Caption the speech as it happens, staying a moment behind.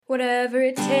whatever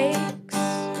it takes.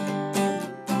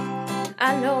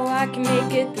 I know I can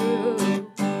make it through.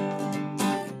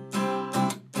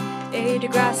 A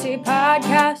Degrassi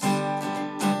podcast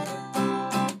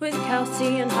with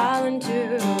Kelsey and Holland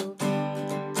too.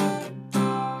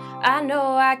 I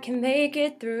know I can make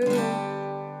it through.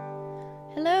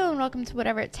 Hello and welcome to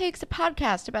Whatever It Takes, a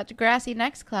podcast about Degrassi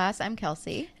Next Class. I'm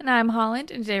Kelsey. And I'm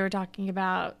Holland, and today we're talking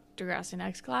about Degrassi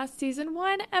Next Class, Season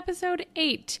 1, Episode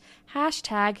 8,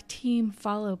 hashtag Team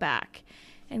Followback.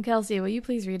 And Kelsey, will you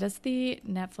please read us the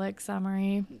Netflix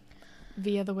summary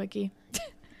via the wiki?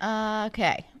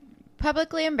 Okay.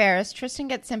 Publicly embarrassed, Tristan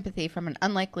gets sympathy from an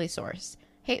unlikely source.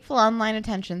 Hateful online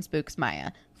attention spooks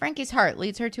Maya. Frankie's heart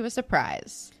leads her to a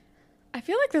surprise. I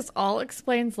feel like this all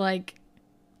explains, like,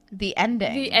 The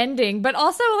ending. the ending, but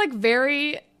also, like,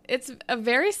 it's a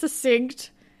very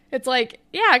succinct, it's like,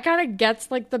 yeah, it kind of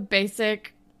gets, like, the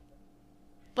basic,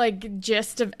 like,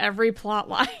 gist of every plot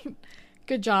line.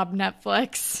 Good job,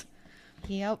 Netflix.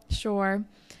 Yep. Sure.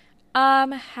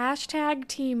 Hashtag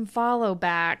Team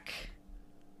Followback.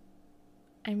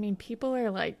 I mean, people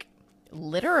are, like,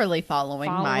 Literally following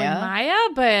following Maya. Maya,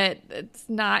 but it's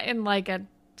not in, like, a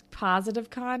positive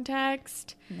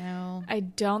context. No. I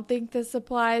don't think this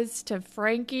applies to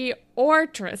Frankie or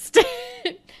Tristan.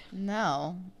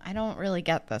 No. I don't really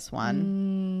get this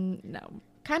one. No.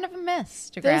 Kind of a miss,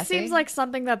 Degrassi. This seems like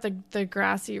something that the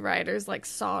Degrassi writers, like,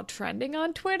 saw trending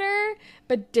on Twitter,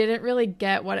 but didn't really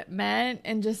get what it meant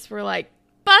and just were like,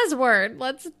 buzzword,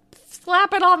 let's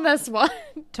slap it on this one.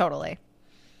 Totally.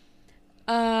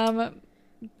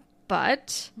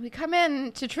 But We come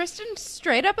in to Tristan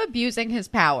straight up abusing his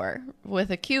power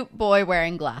with a cute boy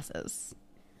wearing glasses.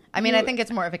 I mean, I think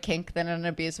it's more of a kink than an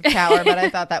abuse of power, but I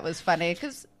thought that was funny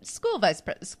because school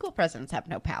presidents have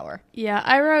no power. yeah,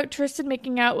 I wrote Tristan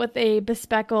making out with a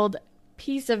bespectacled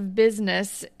piece of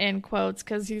business in quotes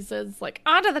because he says, like,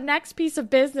 on to the next piece of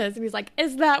business. And he's like,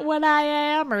 is that what I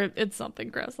am? Or it's something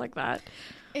gross like that.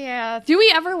 Yeah. Do we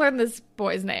ever learn this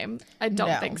boy's name? I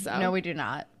don't think so. No, we do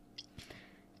not.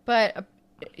 But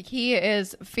he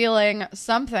is feeling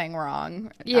something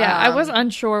wrong. Yeah, I was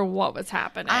unsure what was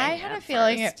happening. I had a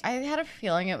feeling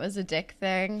it was a dick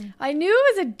thing. I knew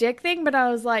it was a dick thing, but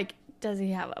I was like, does he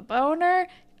have a boner?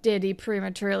 Did he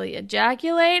prematurely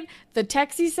ejaculate? The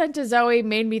text he sent to Zoe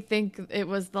made me think it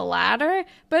was the latter,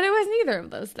 but it was neither of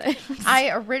those things.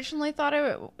 I originally thought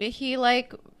he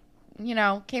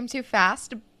came too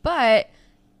fast, but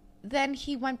then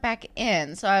he went back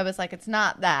in. So I was like, it's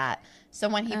not that. So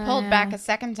when he pulled back a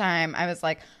second time, I was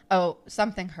like, oh,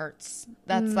 something hurts.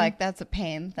 That's a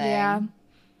pain thing.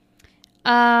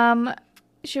 Yeah.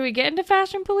 Should we get into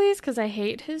Fashion Police? Because I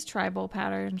hate his tribal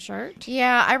pattern shirt.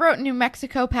 Yeah, I wrote New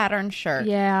Mexico pattern shirt.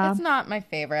 Yeah. It's not my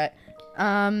favorite.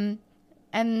 And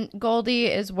Goldie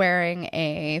is wearing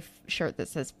a shirt that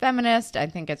says feminist. I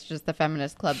think it's just the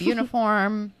Feminist Club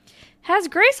uniform. Has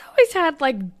Grace always had,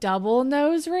 like, double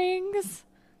nose rings?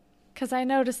 Because I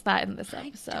noticed that in this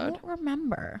episode. I don't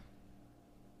remember.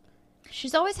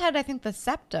 She's always had, I think, the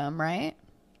septum, right?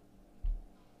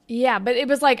 Yeah, but it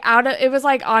was like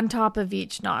on top of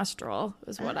each nostril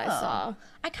is what I saw.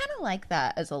 I kind of like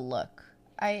that as a look.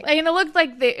 And it looked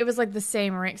like it was like the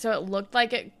same ring, so it looked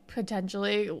like it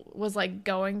potentially was like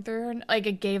going through her, like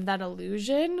it gave that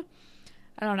illusion.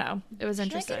 I don't know. It was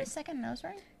interesting. Should I get a second nose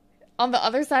ring? On the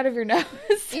other side of your nose?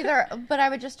 Either, but I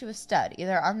would just do a stud,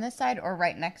 either on this side or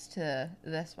right next to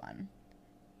this one.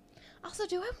 Also,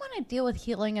 do I want to deal with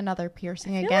healing another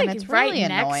piercing again? Like it's right really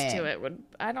annoying. next to it would.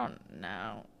 I don't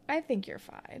know. I think you're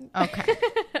fine. Okay.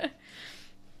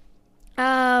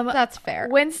 That's fair.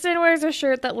 Winston wears a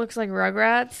shirt that looks like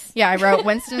Rugrats. Yeah, I wrote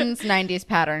Winston's 90s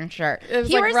pattern shirt. It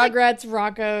was like Rugrats,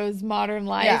 Rocco's Modern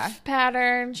Life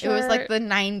pattern shirt. It was like the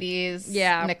 90s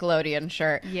Nickelodeon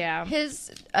shirt. Yeah.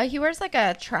 He wears like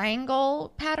a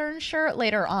triangle pattern shirt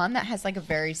later on that has like a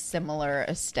very similar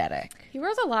aesthetic. He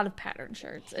wears a lot of pattern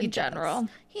shirts in general.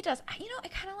 He does. I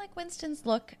kind of like Winston's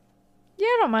look. Yeah,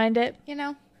 I don't mind it.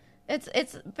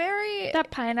 It's very...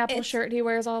 That pineapple shirt he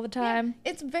wears all the time.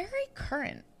 Yeah, it's very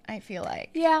current, I feel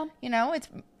like. Yeah.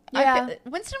 Winston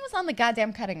was on the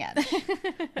goddamn cutting edge,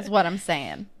 is what I'm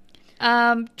saying.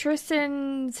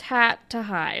 Tristan's hat to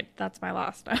hide. That's my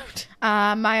last note.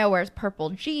 Maya wears purple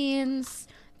jeans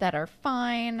that are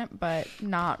fine, but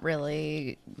not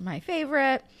really my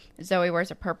favorite. Zoe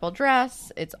wears a purple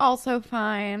dress. It's also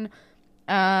fine.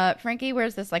 Frankie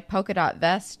wears this like polka dot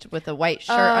vest with a white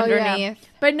shirt underneath. Yeah.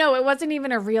 But no, it wasn't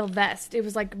even a real vest. It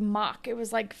was like mock. It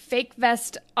was like fake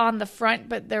vest on the front,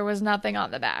 but there was nothing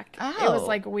on the back. Oh. It was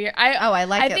like weird. I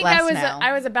like it less now.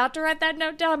 I was about to write that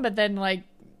note down, but then like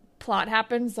plot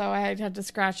happened, so I had to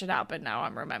scratch it out, but now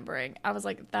I'm remembering. I was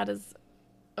like, that is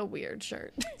a weird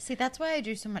shirt. See, that's why I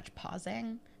do so much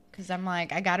pausing. Because I'm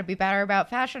like, I got to be better about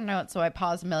fashion notes, so I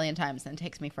pause a million times and it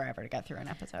takes me forever to get through an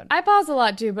episode. I pause a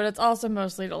lot too, but it's also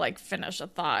mostly to like finish a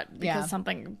thought because Yeah.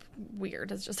 something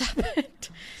weird has just happened.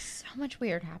 So much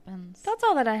weird happens. That's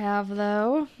all that I have,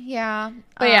 though. Yeah.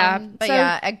 But yeah, But so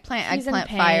yeah, he's in eggplant,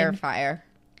 pain. fire.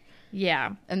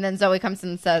 Yeah. And then Zoe comes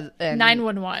and says...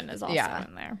 911 is also yeah.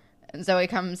 in there. And Zoe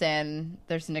comes in,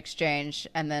 there's an exchange,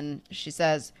 and then she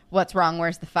says, "What's wrong?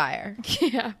 Where's the fire?"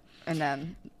 Yeah. And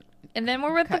then And then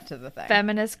we're with cut the to the thing.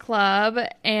 feminist club,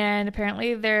 and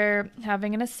apparently they're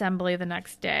having an assembly the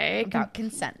next day, About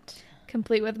consent.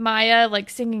 complete with Maya like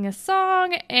singing a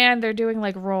song, and they're doing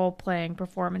like role playing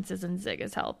performances, and Zig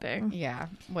is helping. Yeah,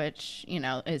 which, you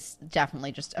know, is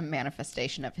definitely just a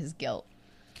manifestation of his guilt.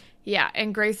 Yeah,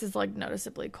 and Grace is like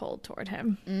noticeably cold toward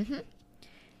him. Mm-hmm.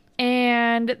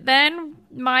 And then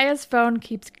Maya's phone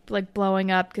keeps like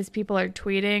blowing up because people are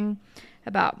tweeting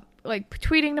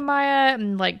to Maya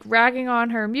and like ragging on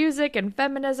her music and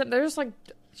feminism. They're just like,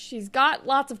 she's got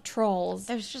lots of trolls.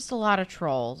 There's just a lot of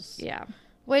trolls. Yeah,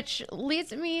 Which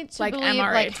leads me to like believe,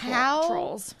 MRA like,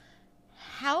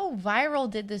 how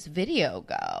viral did this video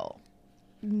go?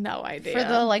 No idea. For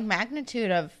the, like,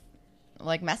 magnitude of,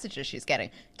 like, messages she's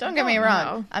getting. Don't get don't me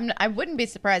wrong. know. I wouldn't be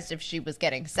surprised if she was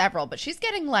getting several, but she's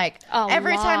getting, like, A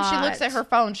every time she looks lot. at her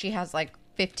phone, she has, like,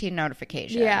 15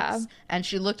 notifications. Yeah. And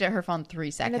she looked at her phone 3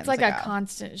 and seconds it's like ago. a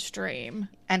constant stream.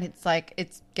 And it's, like,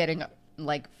 it's getting,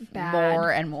 like, Bad. more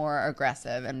and more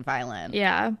aggressive and violent.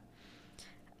 Yeah.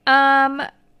 And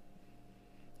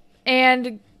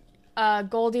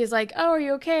Goldie is like, "Oh, are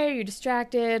you okay? Are you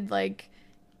distracted? Like,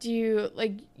 you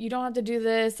don't have to do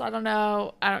this. I don't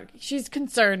know." She's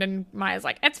concerned, and Maya's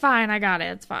like, "It's fine. I got it.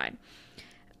 It's fine."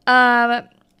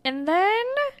 And then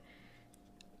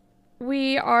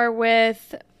we are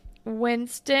with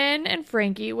Winston and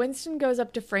Frankie. Winston goes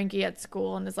up to Frankie at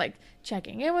school and is like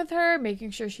checking in with her, making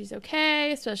sure she's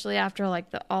okay, especially after like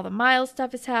all the Miles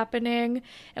stuff is happening.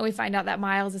 And we find out that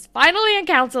Miles is finally in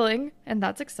counseling, and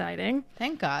that's exciting.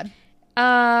 Thank God.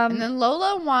 And then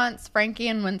Lola wants Frankie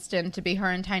and Winston to be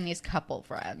her and Tiny's couple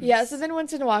friends. Yeah, so then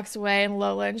Winston walks away, and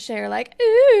Lola and Shay are like,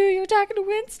 "Ooh, you're talking to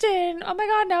Winston. Oh my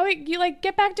God, now you like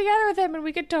get back together with him, and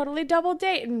we could totally double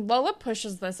date." And Lola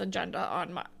pushes this agenda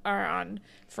on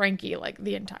Frankie like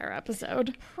the entire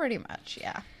episode. Pretty much,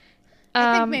 yeah.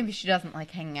 I think Um, maybe she doesn't like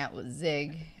hanging out with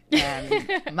Zig and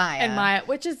Maya. and Maya,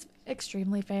 which is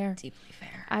extremely fair. Deeply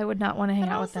fair. I would not want to hang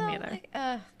But out with them also, either. like,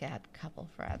 God, couple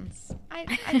friends. I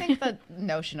think the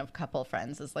notion of couple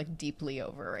friends is like deeply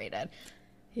overrated.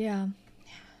 Yeah.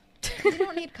 You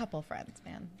don't need couple friends,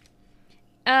 man.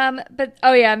 But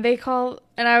oh yeah, and they call,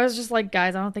 and I was just like,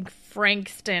 guys, I don't think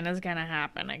Frankston is gonna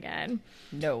happen again.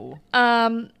 No.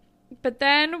 But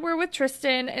then we're with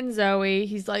Tristan and Zoe.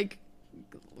 He's like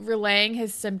relaying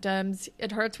his symptoms.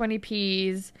 It hurts when he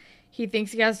pees. He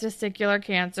thinks he has testicular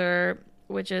cancer,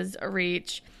 which is a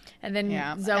reach. And then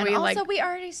Yeah. Zoe and also, like, we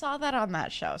already saw that on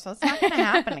that show, so it's not going to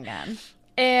happen again.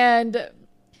 and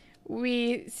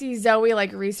we see Zoe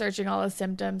like researching all the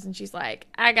symptoms, and she's like,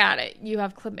 "I got it. You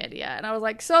have chlamydia." And I was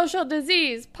like, social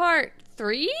disease part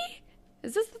 3?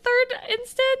 Is this the third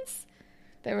instance?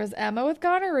 There was Emma with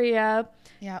gonorrhea.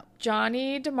 Yeah.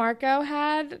 Johnny DeMarco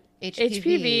had HPV.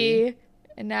 HPV.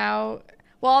 And now,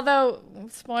 well, although,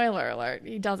 spoiler alert,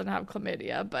 he doesn't have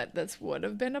chlamydia, but this would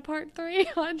have been a part 3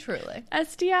 on Truly.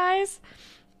 STIs.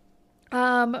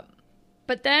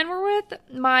 But then we're with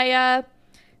Maya,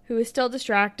 who is still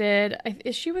distracted.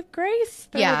 Is she with Grace?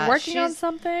 They're Yeah, like working on she's-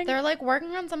 something. They're like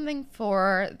working on something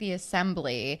for the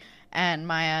assembly, and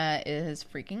Maya is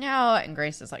freaking out, and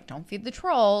Grace is like, "Don't feed the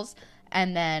trolls."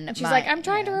 And then And she's like, "I'm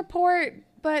trying to report,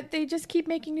 but they just keep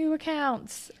making new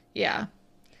accounts." Yeah.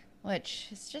 which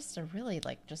is just a really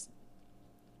like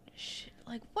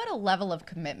like what a level of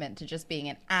commitment to just being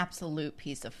an absolute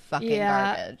piece of fucking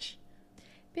Yeah. garbage.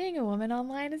 Being a woman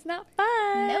online is not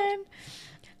fun.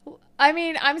 Nope. I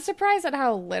mean, I'm surprised at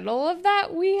how little of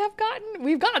that we have gotten.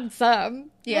 We've gotten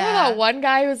some. Yeah. Remember that one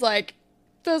guy who was like,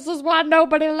 "This is why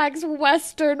nobody likes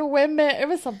Western women." It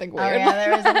was something Oh weird. yeah,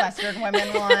 there was a Western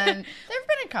women one. There've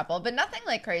been a couple, but nothing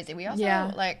like crazy. We also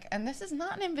Yeah. like, and this is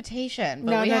not an invitation,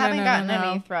 but No, we no, no, haven't no, gotten no,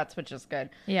 any no. threats, which is good.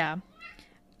 Yeah.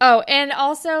 Oh, and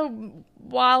also,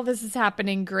 while this is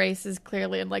happening, Grace is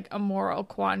clearly in like a moral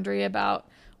quandary about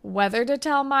whether to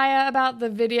tell Maya about the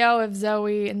video of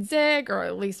Zoe and Zig, or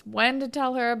at least when to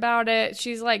tell her about it.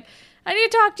 She's like, "I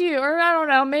need to talk to you," or I don't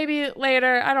know, maybe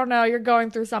later. I don't know. You're going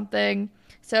through something.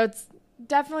 So it's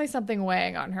definitely something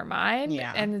weighing on her mind.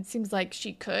 Yeah. And it seems like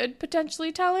she could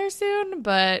potentially tell her soon,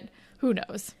 but who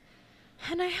knows?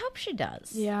 And I hope she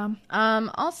does. Yeah.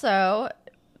 Also,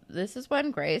 this is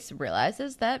when Grace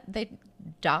realizes that they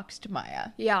doxed Maya.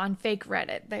 Yeah, on fake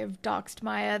Reddit. They've doxed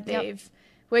Maya.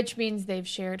 Which means they've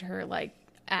shared her, like,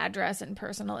 address and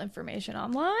personal information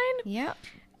online. Yep.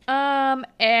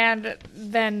 And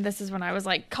then this is when I was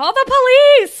like, call the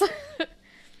police!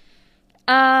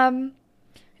 And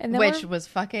then Which was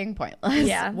fucking pointless.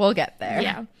 Yeah. We'll get there.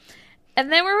 Yeah.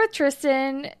 And then we're with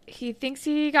Tristan. He thinks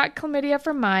he got chlamydia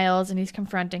from Miles, and he's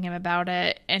confronting him about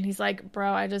it. And he's like,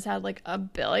 bro, I just had like 1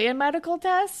 billion medical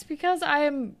tests because I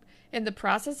am in the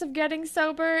process of getting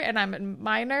sober and I'm a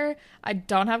minor. I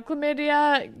don't have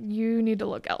chlamydia. You need to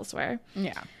look elsewhere.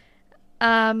 Yeah.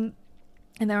 And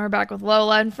then we're back with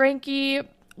Lola and Frankie.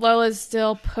 Lola's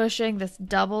still pushing this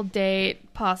double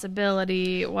date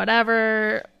possibility,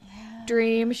 whatever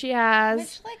dream she has.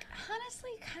 Which, like,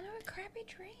 honestly, kind of a crappy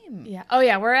dream. Yeah. Oh,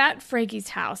 yeah. We're at Frankie's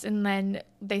house, and then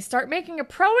they start making a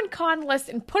pro and con list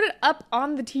and put it up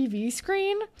on the TV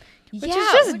screen, which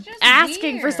is just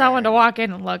asking for someone to walk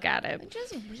in and look at it. Which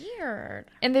is weird.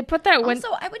 And they put that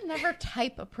Also, I would never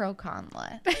type a pro-con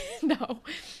list. No.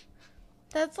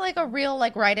 That's like a real,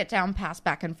 like, write it down, pass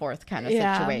back and forth kind of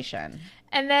situation.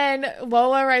 And then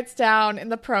Lola writes down in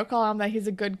the pro column that he's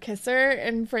a good kisser,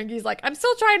 and Frankie's like, I'm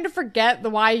still trying to forget the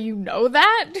why you know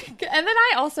that. And then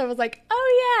I also was like,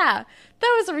 oh yeah,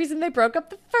 that was the reason they broke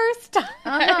up the first time.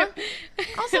 Uh-huh.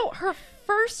 Also, her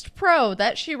first pro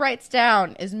that she writes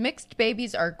down is mixed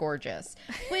babies are gorgeous,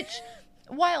 which,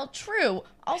 while true,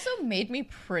 also made me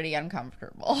pretty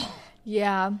uncomfortable.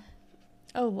 Yeah.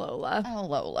 Oh, Lola. Oh,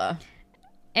 Lola.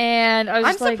 And I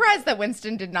was I'm surprised that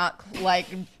Winston did not, like,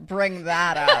 bring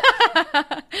that up.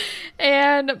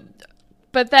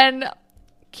 But then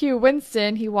cue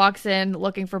Winston, he walks in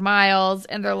looking for Miles,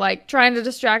 and they're like trying to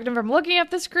distract him from looking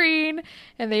at the screen,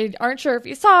 and they aren't sure if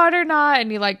he saw it or not, and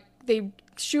they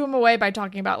shoo him away by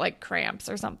talking about like cramps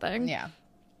or something. Yeah.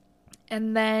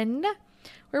 And then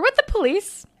we're with the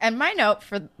police. And my note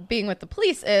for being with the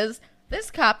police is, this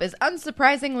cop is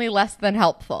unsurprisingly less than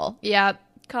helpful. Yeah.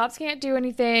 Cops can't do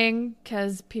anything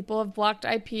because people have blocked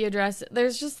IP addresses.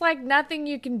 There's just like nothing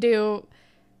you can do.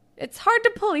 It's hard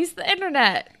to police the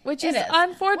internet, which is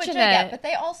unfortunate. Which I get, but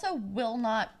they also will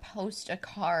not post a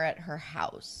car at her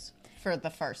house for the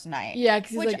first night. Yeah,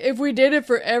 because he's like, if we did it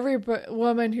for every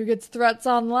woman who gets threats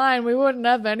online, we wouldn't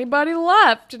have anybody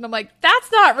left. And I'm like,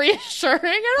 that's not reassuring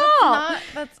at all.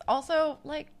 That's also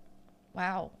like,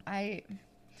 wow.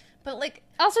 But like,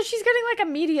 also she's getting like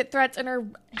immediate threats, and her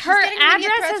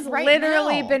address has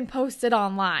literally been posted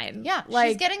online. Yeah, like,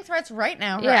 she's getting threats right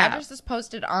now. Her address is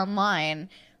posted online,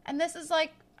 and this is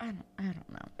like, I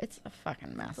don't know. It's a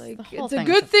fucking mess. Like, it's a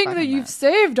good thing that you've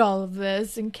saved all of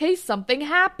this in case something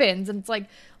happens. And it's like,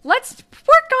 let's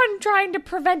work on trying to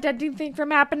prevent anything from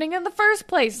happening in the first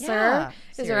place, sir.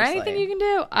 Is there anything you can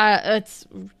do? It's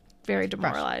very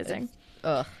demoralizing.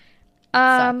 Ugh.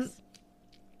 Sucks.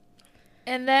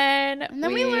 And then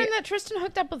we learned that Tristan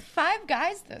hooked up with 5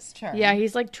 guys this term. Yeah,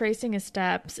 he's like tracing his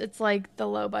steps. It's like the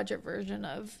low budget version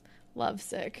of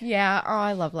Lovesick. Yeah. Oh,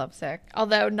 I love Lovesick.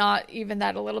 Although not even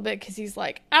that a little bit, because he's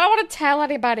like, I don't want to tell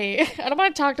anybody. I don't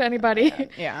want to talk to anybody.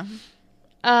 Yeah.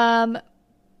 And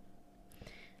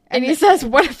he says,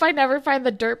 what if I never find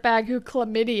the dirtbag who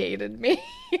chlamydiated me?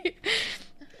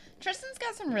 Tristan's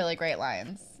got some really great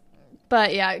lines.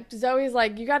 But yeah, Zoe's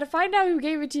like, you got to find out who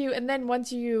gave it to you. And then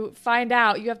once you find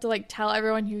out, you have to like tell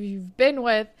everyone who you've been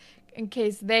with in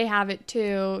case they have it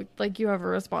too. Like, you have a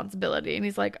responsibility. And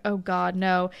he's like, oh God,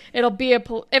 no. It'll be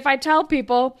if I tell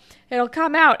people, it'll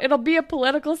come out. It'll be a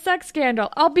political sex scandal.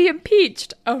 I'll be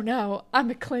impeached. Oh no, I'm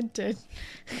a Clinton.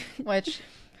 Which,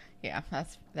 yeah,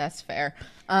 that's fair.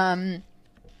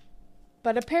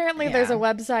 But apparently there's a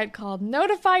website called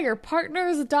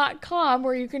notifyyourpartners.com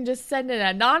where you can just send an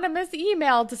anonymous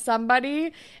email to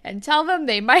somebody and tell them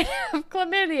they might have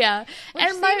chlamydia. Which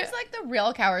seems like the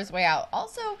real coward's way out.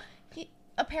 Also,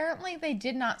 apparently they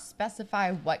did not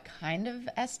specify what kind of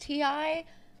STI.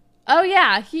 Oh,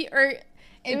 yeah. It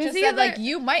just said, like,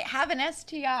 you might have an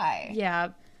STI. Yeah.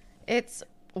 It's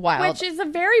wild. Which is a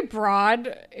very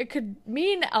broad, it could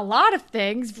mean a lot of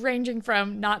things, ranging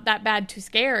from not that bad to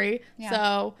scary. Yeah.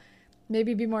 So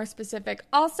maybe be more specific.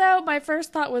 Also, my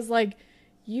first thought was like,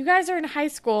 you guys are in high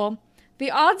school.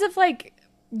 The odds of like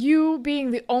you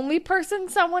being the only person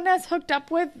someone has hooked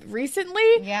up with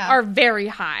recently are very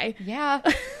high. Yeah.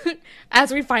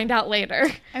 As we find out later.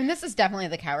 I mean, this is definitely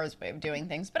the coward's way of doing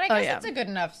things, but I guess it's a good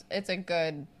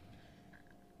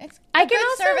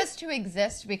service to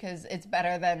exist because it's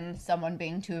better than someone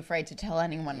being too afraid to tell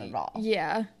anyone at all.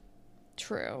 Yeah.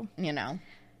 True. You know?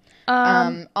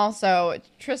 Also,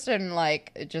 Tristan,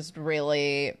 like, just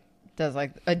really does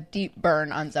like a deep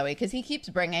burn on Zoe because he keeps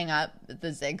bringing up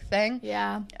the Zig thing.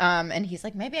 Yeah. And he's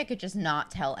like, maybe I could just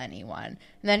not tell anyone.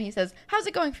 And then he says, how's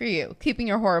it going for you? Keeping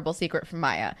your horrible secret from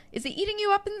Maya. Is it eating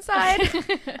you up inside? I'm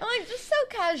like, just so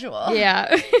casual.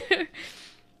 Yeah.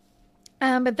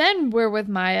 But then we're with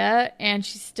Maya, and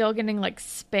she's still getting like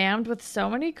spammed with so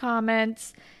many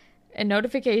comments and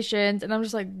notifications, and I'm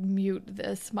just like, mute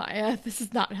this, Maya. This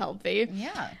is not healthy.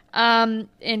 Yeah.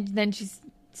 And then she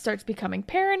starts becoming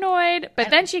paranoid, but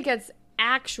then she gets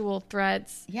actual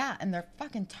threats. Yeah, and they're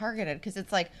fucking targeted because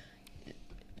it's like,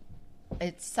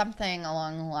 it's something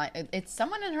along the line. It's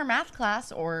someone in her math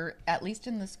class, or at least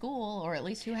in the school, or at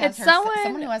least who has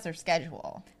someone who has her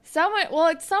schedule.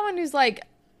 It's someone who's like,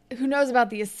 who knows about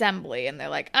the assembly, and they're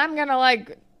like, I'm gonna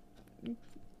like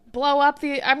blow up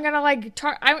the. I'm gonna like.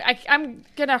 I'm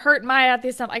gonna hurt Maya at the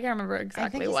assembly. I can't remember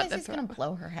exactly what he's gonna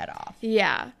blow her head off.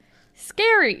 Yeah,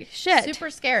 scary shit. Super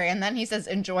scary. And then he says,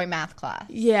 "Enjoy math class."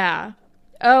 Yeah.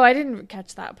 Oh, I didn't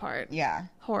catch that part. Yeah.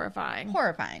 Horrifying.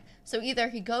 So either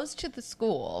he goes to the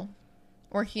school,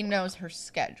 or he knows her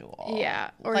schedule.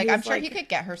 Yeah. Or like, I'm sure he could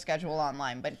get her schedule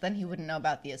online, but then he wouldn't know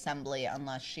about the assembly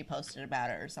unless she posted about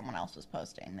it or someone else was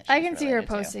posting. That I can see her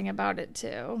posting about it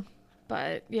too.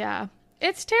 But yeah,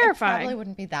 it's terrifying. It probably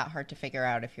wouldn't be that hard to figure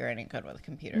out if you're any good with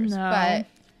computers. No. But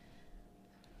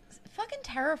it's fucking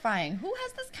terrifying. Who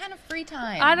has this kind of free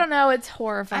time? I don't know. It's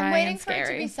horrifying. I'm waiting and for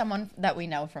scary. it to be someone that we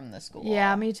know from the school.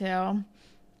 Yeah, me too.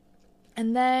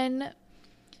 And then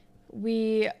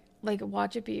we like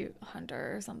watch it be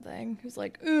Hunter or something who's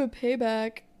like, ooh,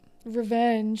 payback,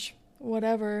 revenge,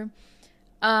 whatever.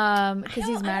 Because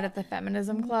he's mad at the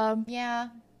feminism club. Yeah,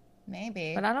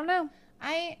 maybe. But I don't know.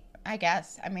 I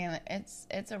guess. I mean,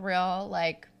 it's a real,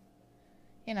 like,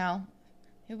 you know,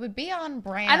 it would be on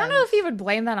brand. I don't know if he would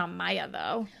blame that on Maya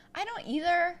though. I don't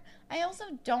either. I also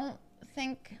don't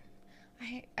think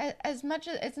as much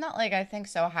as it's not like I think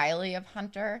so highly of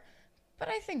Hunter, but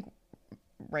I think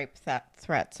rape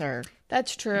threats are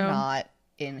That's true. not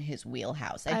in his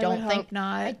wheelhouse. I would don't think hope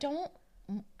not.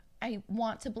 I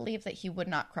want to believe that he would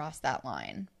not cross that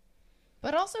line.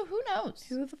 But also, who knows?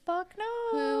 Who the fuck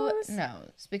knows? Who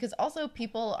knows? Because also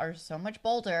people are so much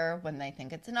bolder when they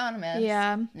think it's anonymous.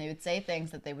 Yeah. And they would say things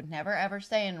that they would never ever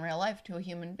say in real life to a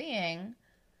human being.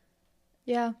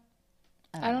 Yeah.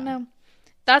 I don't know.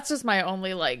 That's just my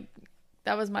only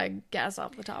that was my guess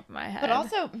off the top of my head. But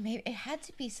also, maybe it had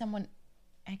to be someone,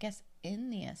 I guess,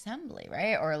 in the assembly,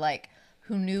 right? Or like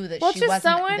who knew that she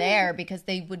wasn't there because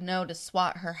they would know to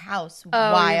swat her house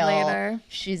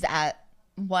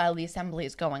while the assembly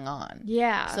is going on.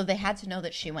 Yeah. So they had to know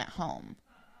that she went home.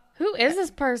 Who is this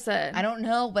person? I don't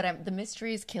know, but the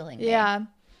mystery is killing me. Yeah.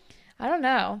 I don't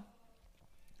know.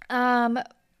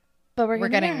 But we're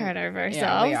getting ahead of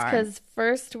ourselves because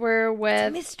first we're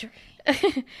with mystery.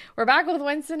 We're back with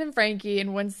Winston and Frankie,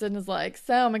 and Winston is like,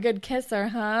 so I'm a good kisser,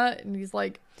 huh? And he's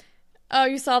like, oh,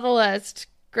 you saw the list.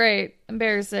 Great.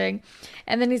 Embarrassing.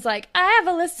 And then he's like, I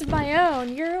have a list of my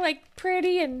own. You're like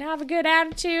pretty and have a good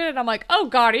attitude. And I'm like, oh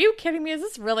God, are you kidding me? Is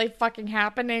this really fucking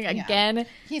happening again? Yeah.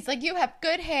 He's like, you have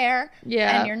good hair.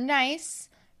 Yeah. And you're nice.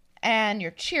 And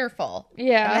you're cheerful.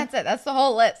 Yeah. And that's it. That's the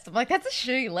whole list. I'm like, that's a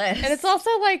shitty list. And it's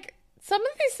also like, some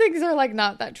of these things are like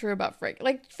not that true about Frankie.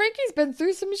 Like, Frankie's been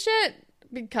through some shit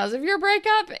because of your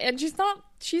breakup, and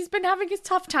she's been having a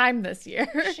tough time this year.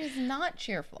 She's not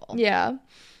cheerful. Yeah.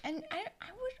 And I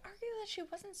would argue that she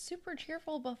wasn't super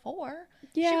cheerful before.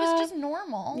 Yeah. She was just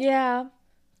normal. Yeah.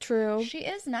 True. She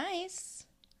is nice.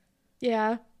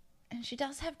 Yeah. And she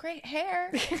does have great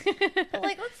hair. But,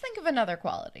 like, let's think of another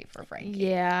quality for Frankie.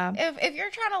 Yeah. If you're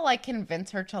trying to, like,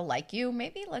 convince her to like you,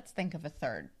 maybe let's think of a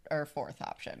third or fourth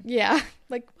option. Yeah.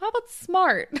 Like, how about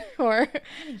smart? Or,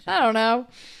 I don't know.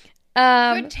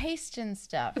 Good taste in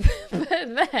stuff. But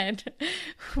then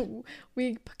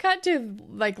we cut to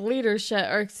like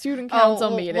leadership or student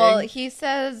council meeting. Well, he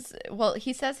says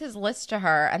his list to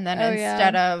her, and then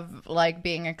instead of like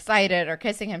being excited or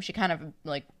kissing him, she kind of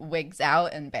like wigs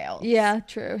out and bails. Yeah,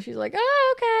 true. She's like,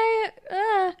 oh,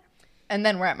 okay. And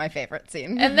then we're at my favorite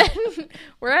scene. And then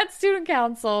we're at student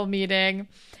council meeting,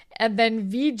 and then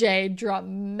VJ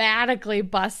dramatically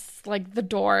busts like the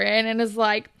door in and is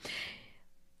like,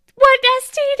 what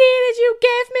STD did you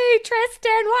give me,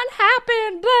 Tristan? What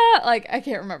happened? But like, I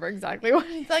can't remember exactly what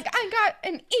he's like. I got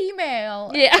an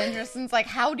email. Yeah. And Tristan's like,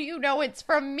 how do you know it's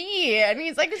from me? And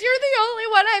he's like, because you're the only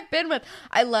one I've been with.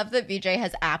 I love that VJ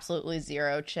has absolutely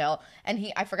zero chill.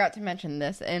 And I forgot to mention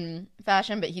this in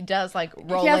fashion, but he does like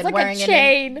roll he has in like wearing a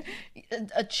chain.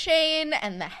 a chain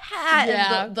and the hat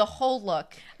and the whole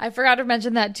look. I forgot to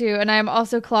mention that too. And I'm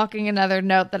also clocking another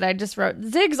note that I just wrote,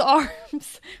 Zig's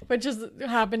arms, which is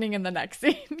happening in the next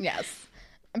scene. Yes.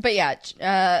 But yeah,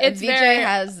 it's VJ very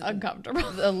has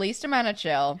uncomfortable. the least amount of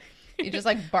chill. He just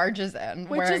like barges in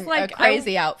Which wearing is like a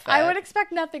crazy outfit. I would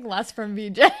expect nothing less from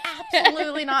VJ.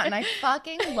 Absolutely not. And I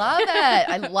fucking love it.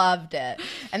 I loved it.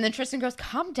 And then Tristan goes,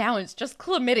 calm down. It's just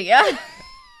chlamydia.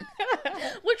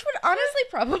 Which would honestly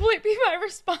probably be my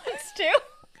response too.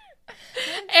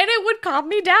 And it would calm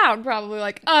me down, probably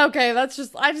like, oh, okay, I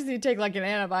just need to take like an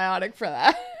antibiotic for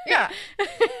that. Yeah.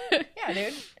 Yeah,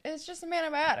 dude. It's just some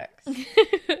antibiotics.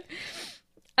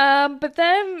 But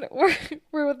then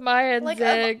we're with Maya and Like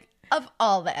Zig. of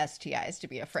all the STIs to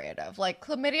be afraid of, like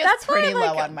chlamydia That's is pretty probably,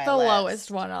 low like, on my the list.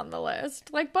 lowest one on the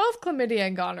list. Like both chlamydia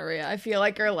and gonorrhea, I feel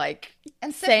like are like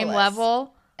And same syphilis.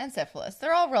 level. And syphilis.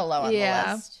 They're all real low on the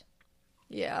list.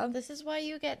 Yeah. This is why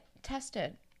you get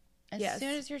tested as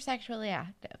soon as you're sexually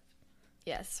active.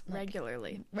 Yes,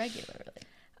 regularly.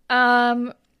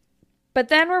 But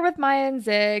then we're with Maya and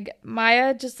Zig.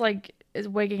 Maya just like is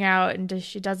wigging out and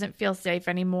she doesn't feel safe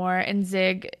anymore. And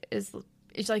Zig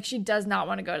it's like she does not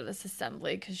want to go to this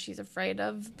assembly because she's afraid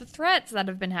of the threats that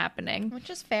have been happening. Which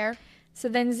is fair. So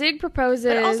then Zig proposes.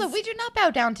 But also, we do not bow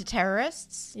down to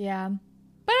terrorists. Yeah.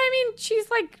 But I mean, she's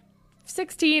like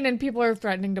 16 and people are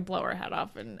threatening to blow her head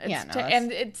off. And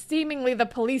it's seemingly the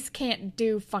police can't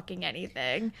do fucking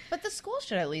anything. But the school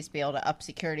should at least be able to up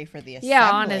security for the assembly. Yeah,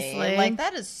 honestly. Like,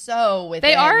 that is so within...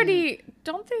 They already...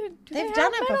 Don't they... They've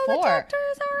done it before.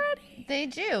 Detectors already? They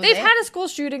do. They've had a school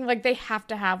shooting. Like, they have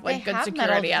to have, like, good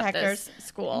security at this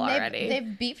school already.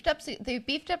 They've beefed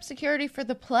up security for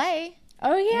the play.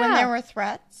 Oh, yeah. When there were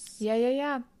threats.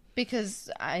 Yeah. Because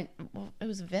it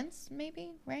was Vince,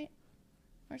 maybe, right?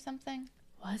 Or something.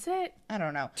 Was it? I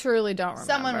don't know. Truly don't remember.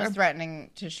 Someone was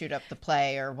threatening to shoot up the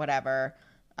play or whatever.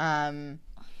 So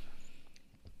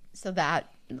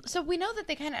we know that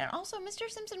they kind of... And also, Mr.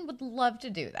 Simpson would love to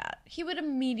do that. He would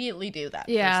immediately do that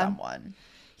for someone.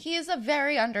 He is a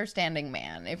very understanding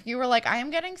man. If you were like, I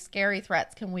am getting scary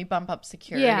threats, can we bump up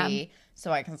security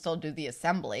so I can still do the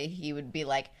assembly? He would be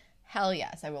like, hell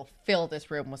yes, I will fill this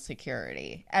room with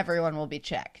security. Everyone will be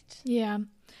checked. Yeah.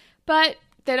 But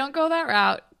they don't go that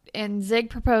route. And Zig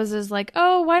proposes like,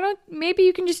 oh, maybe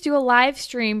you can just do a live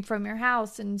stream from your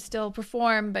house and still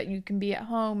perform, but you can be at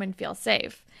home and feel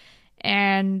safe.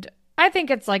 And I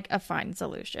think it's like a fine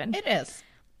solution. It is.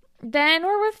 Then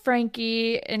we're with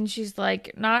Frankie, and she's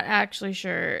like not actually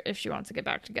sure if she wants to get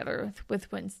back together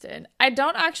with Winston. I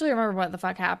don't actually remember what the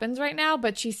fuck happens right now,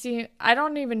 but I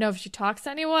don't even know if she talks to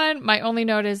anyone. My only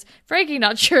note is Frankie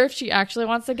not sure if she actually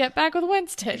wants to get back with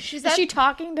Winston. Is she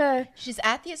talking to... She's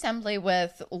at the assembly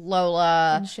with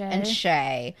Lola and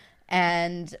Shay,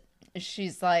 and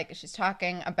she's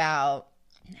talking about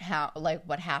how, like,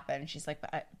 what happened. She's like,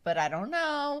 but I don't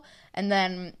know. And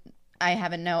then I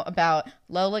have a note about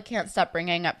Lola can't stop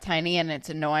bringing up Tiny and it's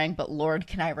annoying, but Lord,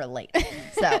 can I relate?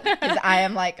 So, because I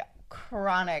am like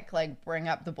chronic, like bring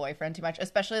up the boyfriend too much,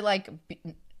 especially like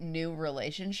new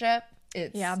relationship.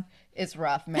 It's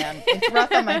rough, man. It's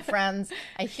rough on my friends.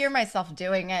 I hear myself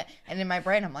doing it, and in my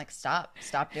brain, I'm like, stop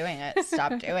doing it.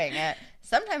 Stop doing it.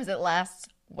 Sometimes it lasts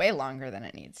way longer than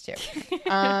it needs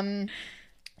to.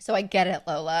 So I get it,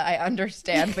 Lola. I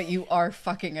understand, but you are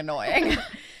fucking annoying.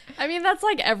 I mean, that's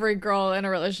like every girl in a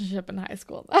relationship in high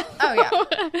school, though. Oh, yeah.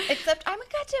 Except I'm a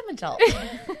goddamn adult.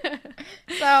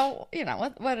 So, you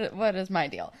know, what is my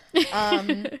deal?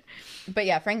 But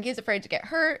yeah, Frankie's afraid to get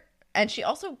hurt. And she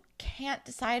also can't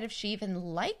decide if she even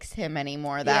likes him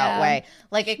anymore that way.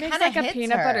 Like, it kind of like hits a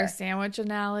peanut her. butter sandwich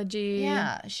analogy.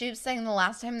 Yeah. She was saying the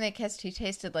last time they kissed, he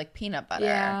tasted like peanut butter.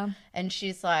 Yeah. And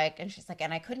she's like,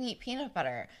 and I couldn't eat peanut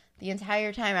butter the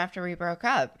entire time after we broke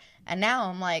up. And now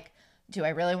I'm like, do I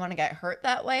really want to get hurt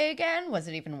that way again? Was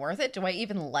it even worth it? Do I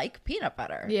even like peanut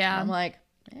butter? Yeah. And I'm like,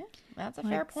 that's a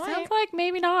fair point. Sounds like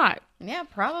maybe not. Yeah,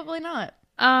 probably not.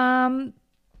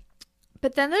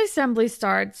 But then the assembly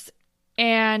starts,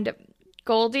 and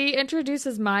Goldie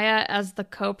introduces Maya as the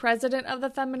co-president of the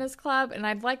feminist club, and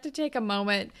I'd like to take a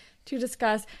moment to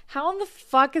discuss how in the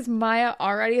fuck is Maya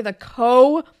already the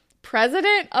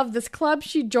co-president of this club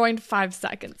she joined 5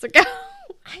 seconds ago?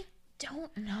 I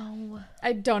don't know.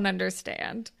 I don't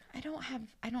understand. I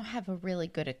don't have a really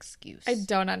good excuse. I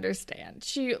don't understand.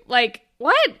 She like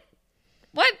what?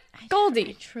 Goldie?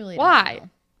 I truly why? don't know.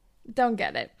 Don't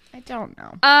get it. I don't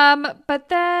know. But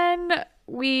then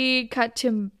we cut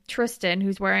to Tristan,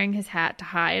 who's wearing his hat to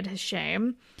hide his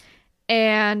shame.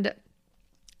 And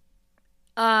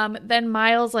then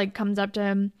Miles like comes up to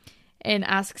him and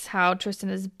asks how Tristan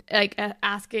is, like,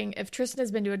 asking if Tristan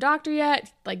has been to a doctor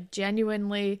yet, like,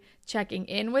 genuinely checking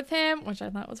in with him, which I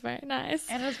thought was very nice.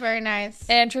 It was very nice.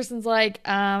 And Tristan's like,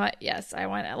 yes, I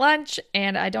went at lunch,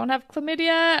 and I don't have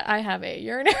chlamydia. I have a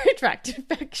urinary tract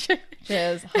infection. Which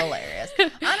is hilarious.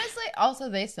 Honestly, also,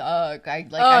 they suck. I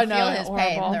Oh, no, feel his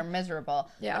pain. horrible. They're miserable.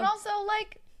 Yeah. And also,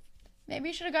 like, maybe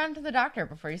you should have gone to the doctor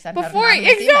before you sent out Before,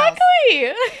 anonymous emails.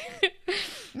 exactly.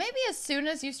 Maybe as soon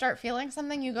as you start feeling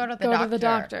something, you go to Go to the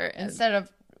doctor. instead of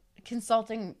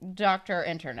consulting doctor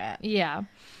internet. Yeah.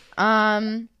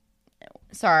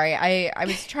 Sorry, I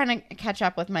was trying to catch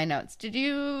up with my notes. Did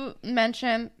you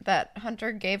mention that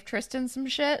Hunter gave Tristan some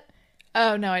shit?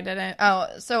 Oh, no, I didn't. Oh,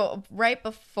 so right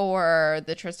before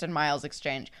the Tristan Miles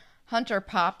exchange, Hunter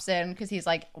pops in because he's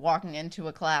like walking into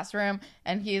a classroom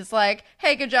and he's like,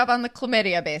 "Hey, good job on the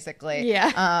chlamydia," basically.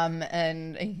 Yeah.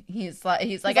 And he's like,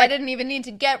 "I didn't even need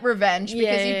to get revenge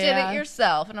because you did it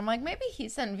yourself." And I'm like, maybe he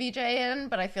sent VJ in,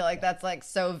 but I feel like that's like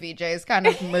so VJ's kind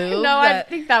of move. No, I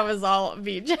think that was all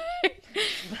VJ.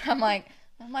 I'm like,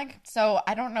 so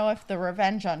I don't know if the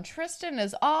revenge on Tristan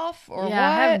is off or what.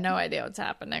 I have no idea what's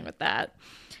happening with that.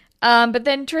 But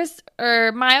then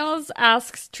Miles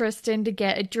asks Tristan to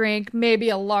get a drink, maybe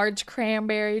a large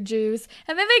cranberry juice,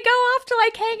 and then they go off to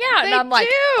like hang out. And I'm like,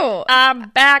 I'm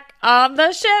back on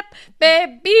the ship,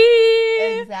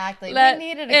 baby. Exactly. Let we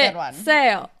needed a it good one.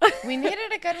 Sail. We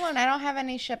needed a good one. I don't have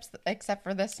any ships except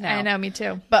for this now. I know, me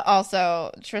too. But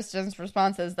also, Tristan's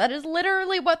response is, that is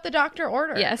literally what the doctor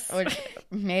ordered. Yes. Which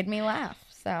made me laugh.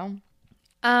 So,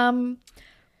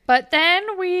 But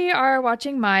then we are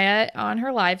watching Maya on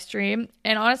her live stream,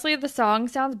 and honestly, the song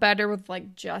sounds better with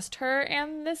like just her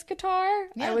and this guitar,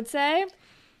 I would say.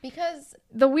 because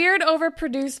The weird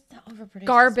overproduced overproduced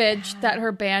garbage that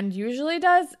her band usually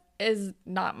does is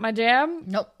not my jam.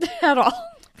 Nope. At all.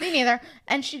 Me neither.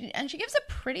 And she gives a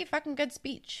pretty fucking good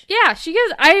speech. Yeah,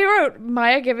 I wrote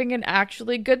Maya giving an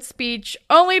actually good speech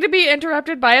only to be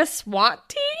interrupted by a SWAT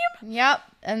team. Yep.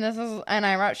 And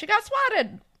I wrote, she got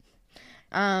swatted.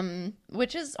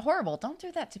 Which is horrible. Don't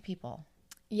do that to people.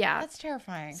 Yeah. That's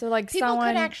terrifying. So, like, people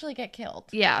someone could actually get killed.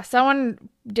 Yeah, someone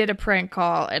did a prank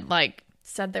call and like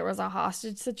said there was a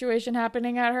hostage situation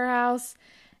happening at her house,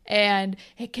 and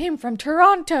it came from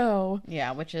Toronto.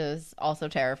 Yeah, which is also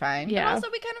terrifying. Yeah. But also,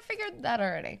 we kind of figured that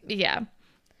already. Yeah.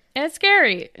 And it's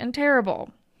scary and terrible.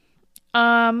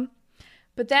 But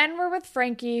then we're with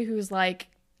Frankie, who's like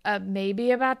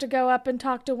maybe about to go up and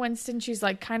talk to Winston. She's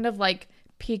like kind of like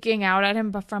peeking out at him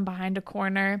but from behind a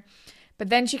corner. But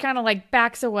then she kind of like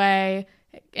backs away,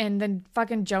 and then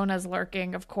fucking Jonah's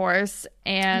lurking, of course.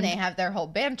 And they have their whole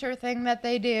banter thing that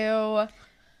they do.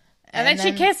 And then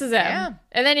she kisses him. Yeah.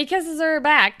 And then he kisses her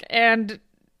back. And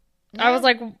I was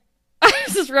like, I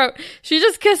just wrote, she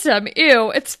just kissed him. Ew,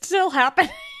 it's still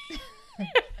happening.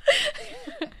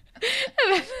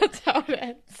 And then that's how it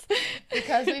ends.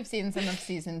 Because we've seen some of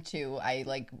season 2, I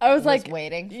was like,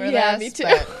 waiting for yeah, this. me too.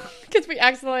 But Because we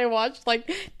accidentally watched like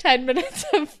 10 minutes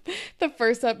of the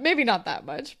first episode. Maybe not that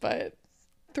much, but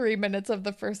 3 minutes of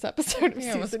the first episode of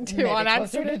season 2 on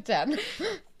closer to accident. 10.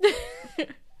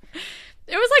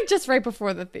 It was like just right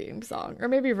before the theme song, or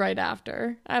maybe right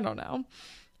after. I don't know.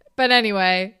 But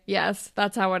anyway, yes,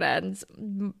 that's how it ends.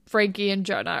 Frankie and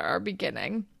Jonah are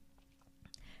beginning.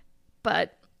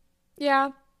 But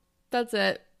yeah, that's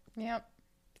it. Yep.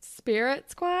 Spirit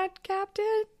Squad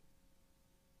captain?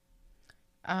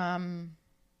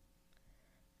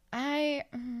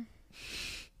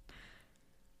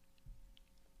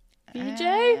 VJ?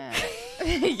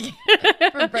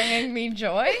 For bringing me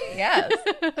joy? Yes.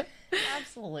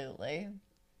 Absolutely.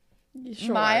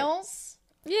 Sure. Miles?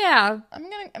 Yeah, I'm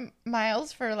gonna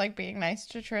Miles for like being nice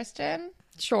to Tristan.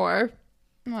 sure.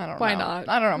 I don't know. Why not?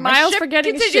 I don't know. My Miles ship for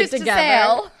getting his continues shit to together.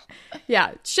 sail.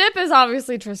 Yeah, ship is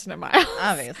obviously Tristan and Miles.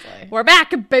 Obviously. We're back,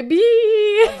 baby.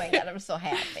 Oh my god, I'm so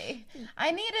happy.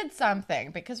 I needed something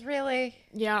because really,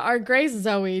 Yeah, our Grace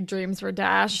Zoe dreams were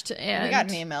dashed, and we got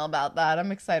an email about that.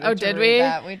 I'm excited. Oh, to did read we?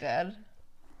 That we did.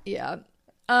 Yeah.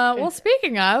 Well,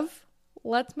 speaking of,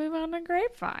 let's move on to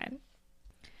Grapevine.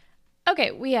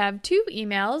 Okay, we have 2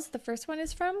 emails. The first one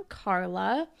is from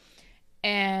Carla,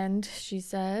 and she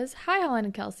says, "Hi, Helen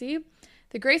and Kelsey.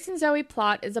 The Grace and Zoe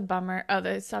plot is a bummer." Oh,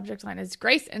 the subject line is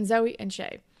Grace and Zoe and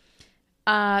Shay.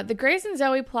 The Grace and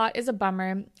Zoe plot is a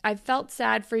bummer. I felt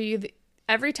sad for you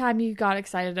every time you got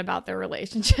excited about their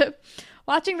relationship.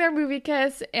 Watching their movie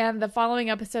kiss and the following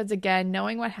episodes again,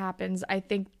 knowing what happens, I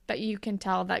think that you can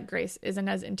tell that Grace isn't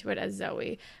as into it as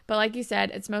Zoe. But like you said,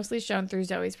 it's mostly shown through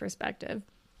Zoe's perspective.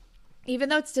 Even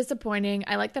though it's disappointing,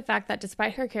 I like the fact that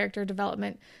despite her character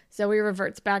development, Zoe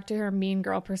reverts back to her mean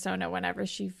girl persona whenever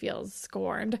she feels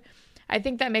scorned. I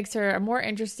think that makes her a more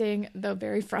interesting, though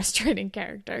very frustrating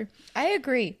character. I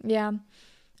agree. Yeah.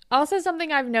 Also,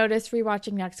 something I've noticed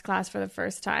rewatching Next Class for the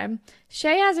first time.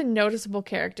 Shay has a noticeable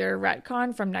character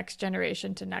retcon from Next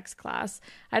Generation to Next Class.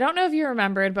 I don't know if you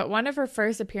remembered, but one of her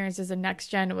first appearances in Next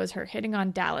Gen was her hitting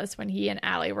on Dallas when he and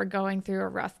Allie were going through a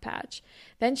rough patch.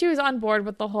 Then she was on board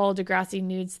with the whole Degrassi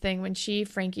nudes thing when she,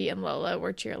 Frankie, and Lola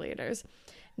were cheerleaders.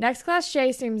 Next Class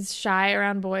Shay seems shy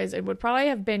around boys and would probably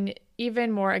have been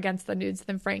even more against the nudes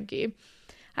than Frankie.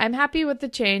 I'm happy with the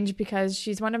change because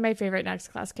she's one of my favorite Next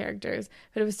Class characters,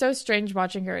 but it was so strange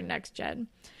watching her in Next Gen.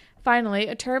 Finally,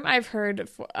 a term I've heard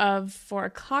for a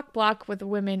cock block with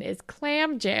women is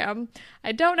clam jam.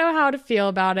 I don't know how to feel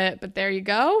about it, but there you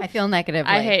go. I feel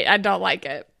negatively. I don't like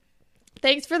it.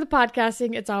 Thanks for the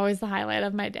podcasting. It's always the highlight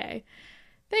of my day.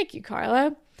 Thank you,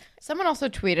 Carla. Someone also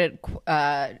tweeted,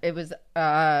 it was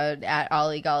at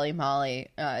Ollie Golly Molly,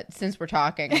 since we're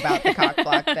talking about the cock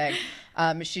block thing.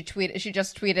 She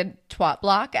just tweeted twat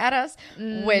block at us,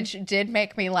 which did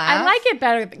make me laugh. I like it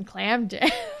better than clam jam.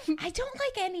 I don't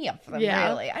like any of them, Yeah.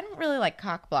 really. I don't really like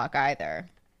cock block either.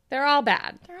 They're all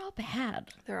bad. They're all bad.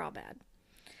 They're all bad.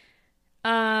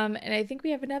 And I think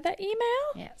we have another email.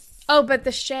 Yes. Oh, but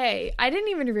the Shay, I didn't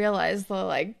even realize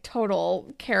the total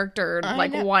character I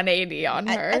know. 180 on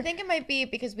her. I think it might be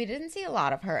because we didn't see a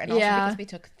lot of her, and also Yeah. because we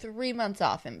took 3 months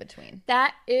off in between.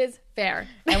 That is fair.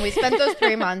 And we spent those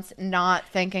 3 months not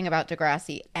thinking about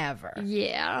Degrassi ever.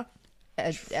 Yeah.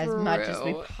 As much as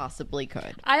we True. possibly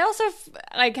could. I also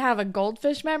have a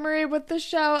goldfish memory with the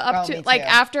show Oh, me too.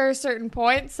 after a certain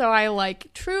point, so I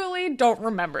truly don't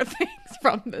remember things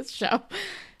from this show.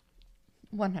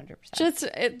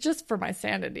 100%. Just for my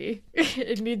sanity.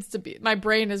 It needs to be. My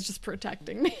brain is just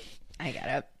protecting me. I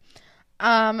get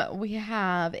it. We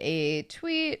have a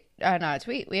tweet. Not a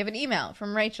tweet. We have an email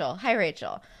from Rachel. Hi,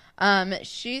 Rachel.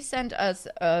 She sent us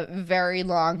a very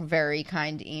long, very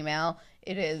kind email.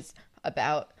 It is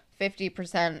about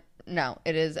 50%. No,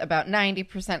 it is about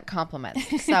 90%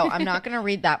 compliments. So I'm not going to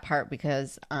read that part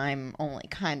because I'm only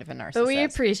kind of a narcissist. But we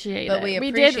appreciate it. But we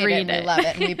did appreciate read it. We love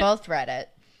it. And we both read it.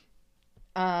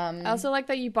 I also like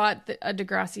that you bought a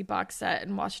Degrassi box set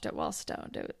and watched it while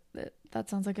stoned. That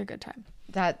sounds like a good time.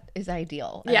 That is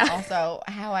ideal. And Yeah. also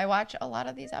how I watch a lot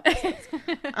of these episodes.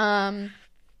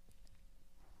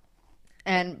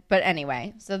 But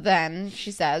anyway, so then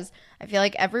she says, I feel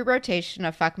like every rotation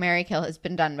of Fuck, Marry, Kill has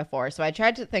been done before, so I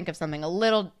tried to think of something a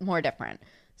little more different.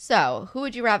 So, who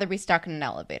would you rather be stuck in an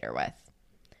elevator with?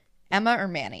 Emma or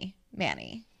Manny?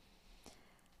 Manny.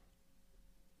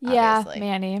 Yeah, Obviously.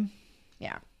 Manny.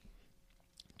 Yeah.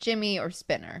 Jimmy or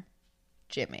Spinner?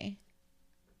 Jimmy.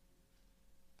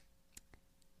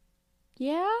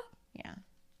 Yeah. Yeah.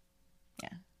 Yeah.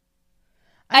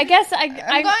 I guess I'm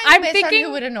I'm based thinking on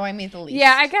who would annoy me the least.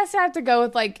 Yeah, I guess I have to go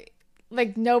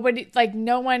with nobody,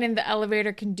 no one in the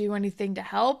elevator can do anything to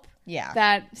help.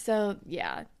 Yeah.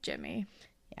 Yeah, Jimmy.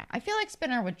 Yeah. I feel like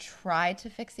Spinner would try to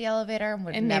fix the elevator and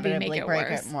would And maybe inevitably make it break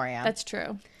worse. it more. Yeah. That's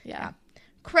true. Yeah.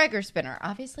 Craig or Spinner?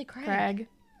 Obviously Craig. Craig.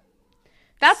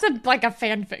 That's a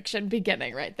fan fiction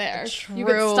beginning right there. You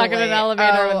get stuck in an Truly.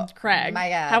 elevator Oh, with Craig. my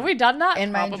God. Have we done that?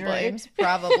 In Probably. my dreams,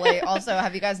 probably. Also,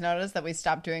 have you guys noticed that we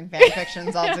stopped doing fan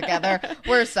fictions altogether?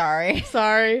 We're sorry.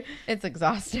 Sorry. It's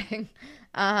exhausting.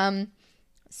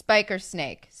 Spike or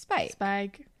Snake? Spike.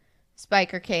 Spike.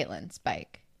 Spike or Caitlin?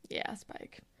 Spike. Yeah,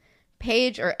 Spike.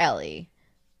 Paige or Ellie?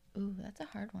 Ooh, that's a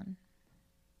hard one.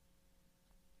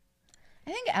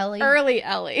 I think Ellie. Early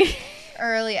Ellie.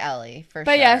 Early Ellie, for sure.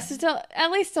 But yeah,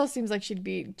 Ellie still seems like she'd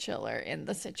be chiller in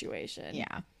the situation.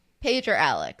 Yeah. Paige or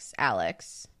Alex?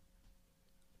 Alex.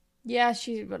 Yeah,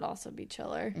 she would also be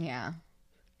chiller. Yeah.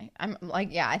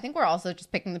 I think we're also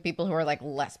just picking the people who are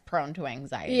less prone to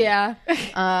anxiety. Yeah.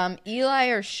 Eli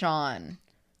or Sean?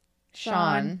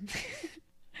 Sean.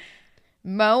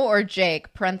 Mo or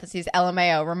Jake, parentheses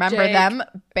LMAO. Remember Jake. them?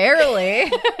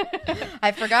 Barely.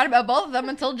 I forgot about both of them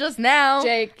until just now.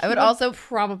 Jake. I would he also,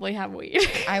 probably have weed.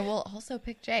 I will also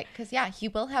pick Jake because, yeah, he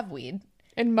will have weed.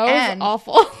 And Mo's And-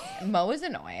 awful. Mo is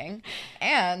annoying.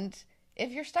 And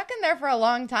if you're stuck in there for a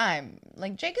long time,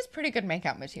 Jake is pretty good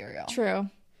makeout material. True.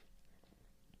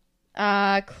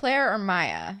 Claire or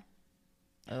Maya?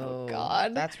 Oh,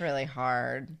 God. That's really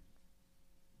hard.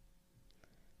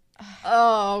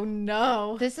 Oh,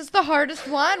 no. This is the hardest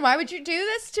one. Why would you do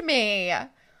this to me?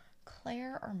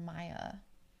 Claire or Maya?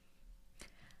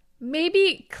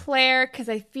 Maybe Claire, because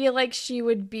I feel like she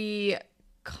would be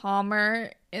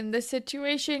calmer in the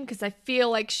situation, because I feel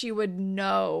like she would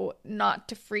know not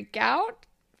to freak out.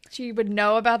 She would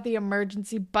know about the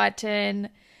emergency button.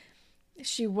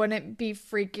 She wouldn't be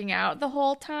freaking out the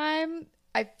whole time.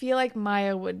 I feel like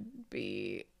Maya would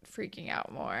be freaking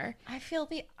out more. I feel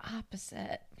the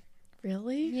opposite.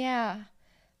 Really? Yeah.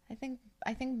 I think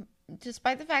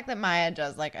despite the fact that Maya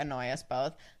does like annoy us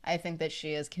both, I think that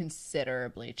she is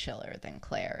considerably chiller than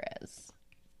Claire is.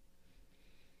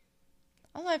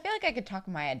 Although I feel like I could talk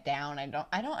Maya down.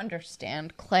 I don't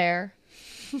understand Claire.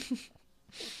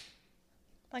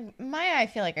 Like Maya, I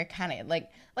feel like I kind of like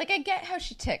I get how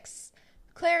she ticks.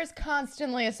 Claire is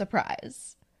constantly a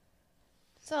surprise.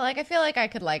 So like I feel like I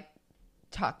could like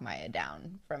talk Maya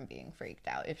down from being freaked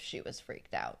out if she was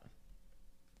freaked out.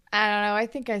 I don't know. I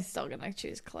think I'm still gonna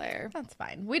choose Claire. That's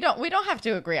fine. We don't have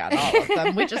to agree on all of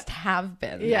them. We just have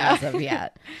been as of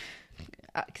yet.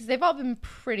 Because they've all been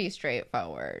pretty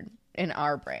straightforward in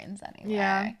our brains anyway.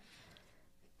 Yeah.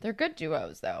 They're good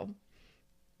duos, though.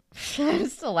 I'm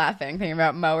still laughing thinking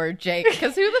about Mo or Jake.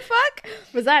 Because who the fuck?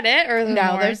 Was that it? Or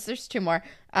No, more? there's two more.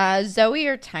 Zoe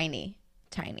or Tiny?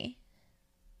 Tiny.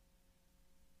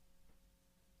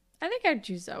 I think I'd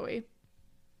choose Zoe.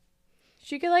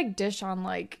 She could like dish on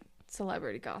like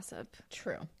celebrity gossip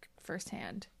True.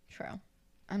 firsthand. True.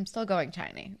 I'm still going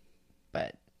Tiny.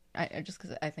 But I just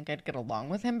because I think I'd get along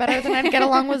with him better than I'd get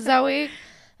along with Zoe.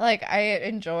 Like, I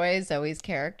enjoy Zoe's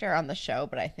character on the show,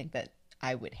 but I think that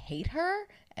I would hate her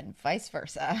and vice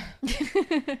versa.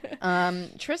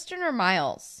 Tristan or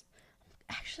Miles?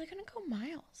 I'm actually going to go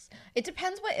Miles. It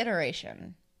depends what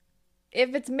iteration.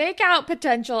 If it's make out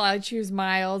potential, I choose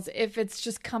Miles. If it's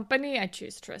just company, I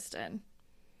choose Tristan.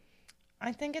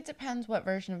 I think it depends what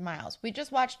version of Miles. We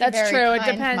just watched That's the very true. kind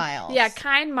It depends. Miles. Yeah,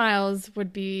 kind Miles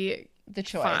would be the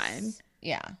choice. fine.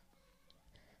 Yeah.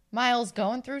 Miles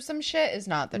going through some shit is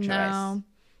not the choice. No.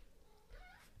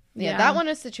 Yeah, that one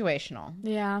is situational.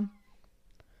 Yeah.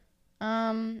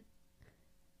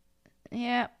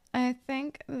 Yeah, I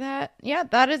think that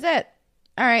that is it.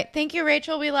 All right. Thank you,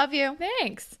 Rachel. We love you.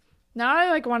 Thanks. Now I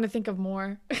like want to think of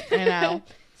more. I know.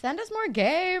 Send us more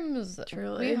games.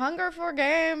 Truly. We hunger for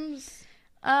games.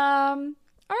 All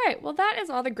right. Well, that is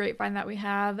all the grapevine that we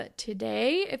have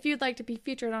today. If you'd like to be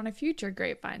featured on a future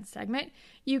grapevine segment,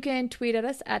 you can tweet at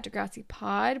us at Degrassi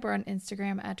Pod. We're on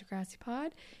Instagram at Degrassi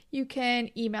Pod. You can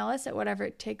email us at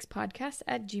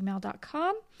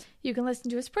whateverittakespodcast@gmail.com. You can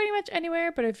listen to us pretty much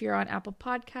anywhere, but if you're on Apple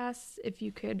Podcasts, if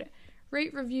you could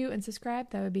rate, review, and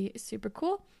subscribe, that would be super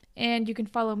cool. And you can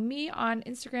follow me on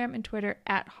Instagram and Twitter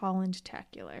at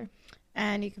HollandTacular.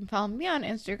 And you can follow me on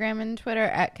Instagram and Twitter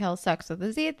at KelSucks with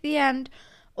a Z at the end.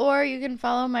 Or you can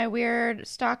follow my weird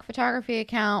stock photography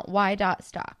account,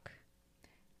 y.stock.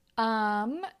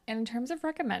 And in terms of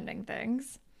recommending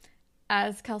things,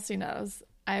 as Kelsey knows,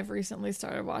 I've recently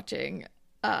started watching,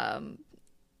 Love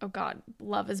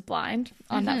is Blind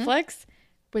on Netflix,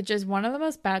 which is one of the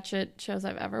most batshit shows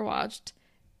I've ever watched.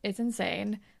 It's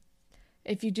insane.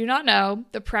 If you do not know,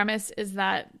 the premise is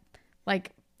that,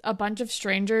 like, a bunch of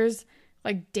strangers,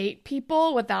 like, date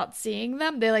people without seeing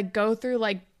them. They, like, go through,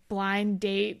 like, blind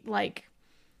date, they're,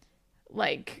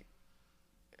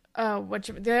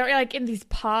 like, in these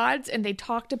pods, and they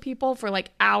talk to people for, like,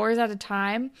 hours at a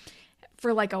time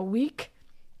for, like, a week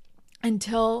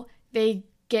until they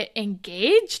get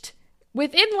engaged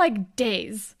within, like,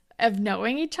 days of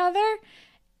knowing each other.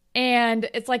 And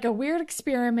it's like a weird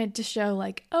experiment to show,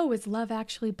 like, oh, is love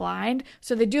actually blind?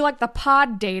 So they do like the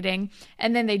pod dating,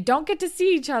 and then they don't get to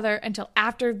see each other until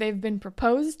after they've been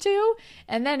proposed to.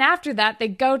 And then after that, they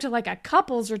go to like a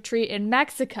couples retreat in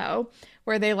Mexico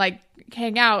where they like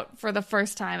hang out for the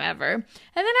first time ever. And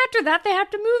then after that, they have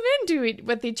to move into it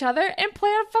with each other and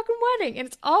plan a fucking wedding. And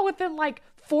it's all within like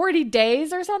 40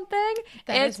 days or something.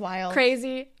 It's wild.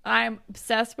 Crazy. I'm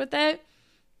obsessed with it.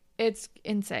 It's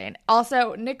insane.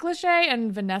 Also, Nick Lachey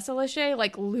and Vanessa Lachey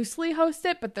like loosely host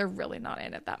it, but they're really not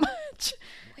in it that much.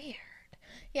 Weird.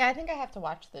 Yeah, I think I have to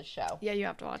watch this show. Yeah, you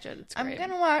have to watch it. It's great.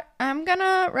 I'm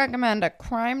gonna recommend a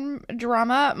crime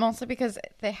drama, mostly because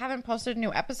they haven't posted a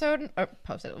new episode.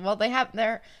 Well, they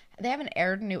haven't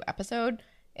aired a new episode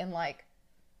in like,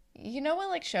 you know when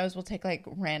like shows will take like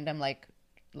random like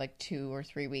 2 or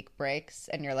 3 week breaks,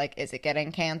 and you're like, is it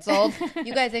getting canceled?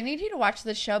 You guys, I need you to watch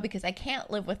this show because I can't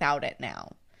live without it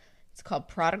now. It's called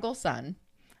Prodigal Son.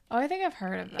 Oh, I think I've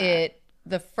heard of that.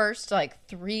 The first like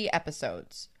 3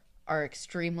 episodes are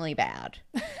extremely bad.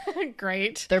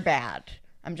 Great. They're bad.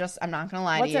 I'm not gonna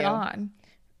lie to you. What's it on?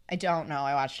 I don't know.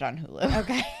 I watched it on Hulu.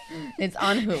 Okay. It's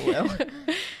on Hulu.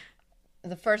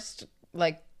 The first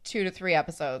like 2 to 3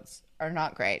 episodes are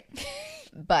not great.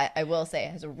 But I will say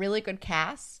it has a really good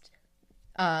cast.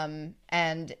 And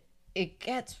it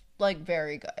gets like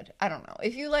very good. I don't know.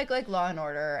 If you like Law and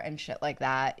Order and shit like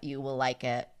that, you will like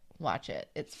it. Watch it.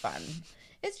 It's fun.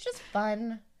 It's just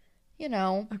fun. You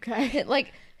know. Okay.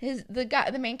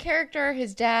 the main character,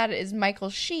 his dad is Michael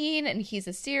Sheen, and he's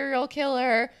a serial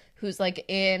killer who's like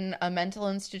in a mental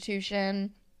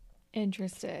institution.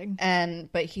 Interesting.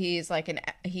 But he's like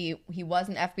he was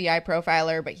an FBI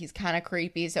profiler, but he's kind of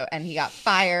creepy. And he got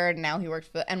fired, and now he works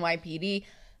for the NYPD.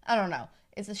 I don't know.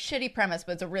 It's a shitty premise,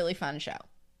 but it's a really fun show,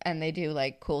 and they do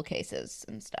like cool cases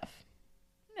and stuff.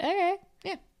 Okay.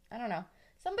 Yeah, I don't know.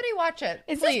 Somebody watch it.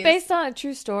 Is please. this based on a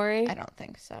true story? I don't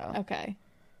think so. Okay.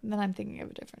 Then I'm thinking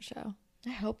of a different show.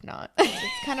 I hope not.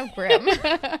 It's kind of grim.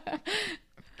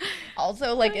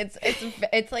 Also, like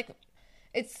it's like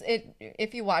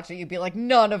if you watch it, you'd be like,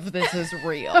 none of this is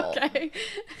real. Okay.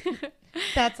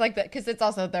 That's like that because it's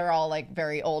also they're all like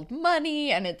very old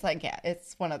money, and it's like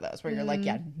it's one of those where you're like,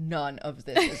 yeah, none of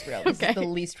this is real. This is the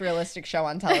least realistic show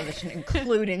on television,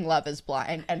 including Love Is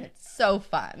Blind, and it's so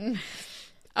fun.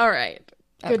 All right.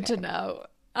 Good to know.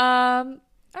 All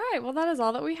right. Well, that is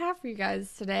all that we have for you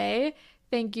guys today.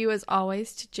 Thank you, as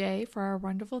always, to Jay for our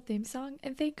wonderful theme song,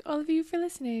 and thank all of you for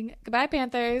listening. Goodbye,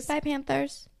 Panthers. Bye,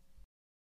 Panthers.